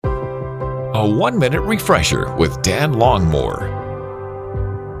A 1-minute refresher with Dan Longmore.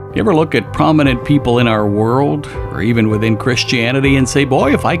 You ever look at prominent people in our world, or even within Christianity, and say,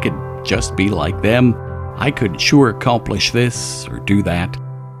 boy, if I could just be like them, I could sure accomplish this or do that?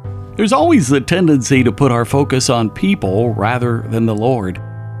 There's always the tendency to put our focus on people rather than the Lord.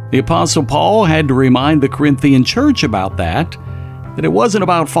 The Apostle Paul had to remind the Corinthian church about that it wasn't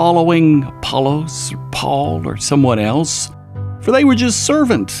about following Apollos or Paul or someone else, for they were just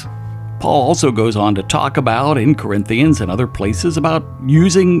servants. Paul also goes on to talk about, in Corinthians and other places, about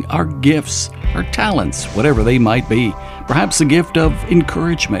using our gifts, our talents, whatever they might be, perhaps the gift of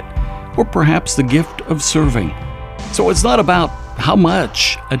encouragement, or perhaps the gift of serving. So it's not about how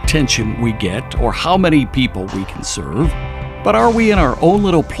much attention we get or how many people we can serve, but are we in our own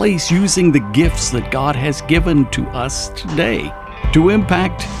little place using the gifts that God has given to us today to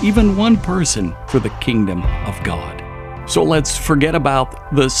impact even one person for the kingdom of God? So let's forget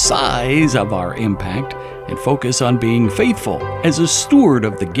about the size of our impact and focus on being faithful as a steward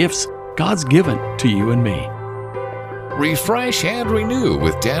of the gifts God's given to you and me. Refresh and renew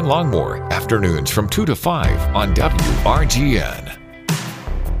with Dan Longmore, afternoons from 2 to 5 on WRGN.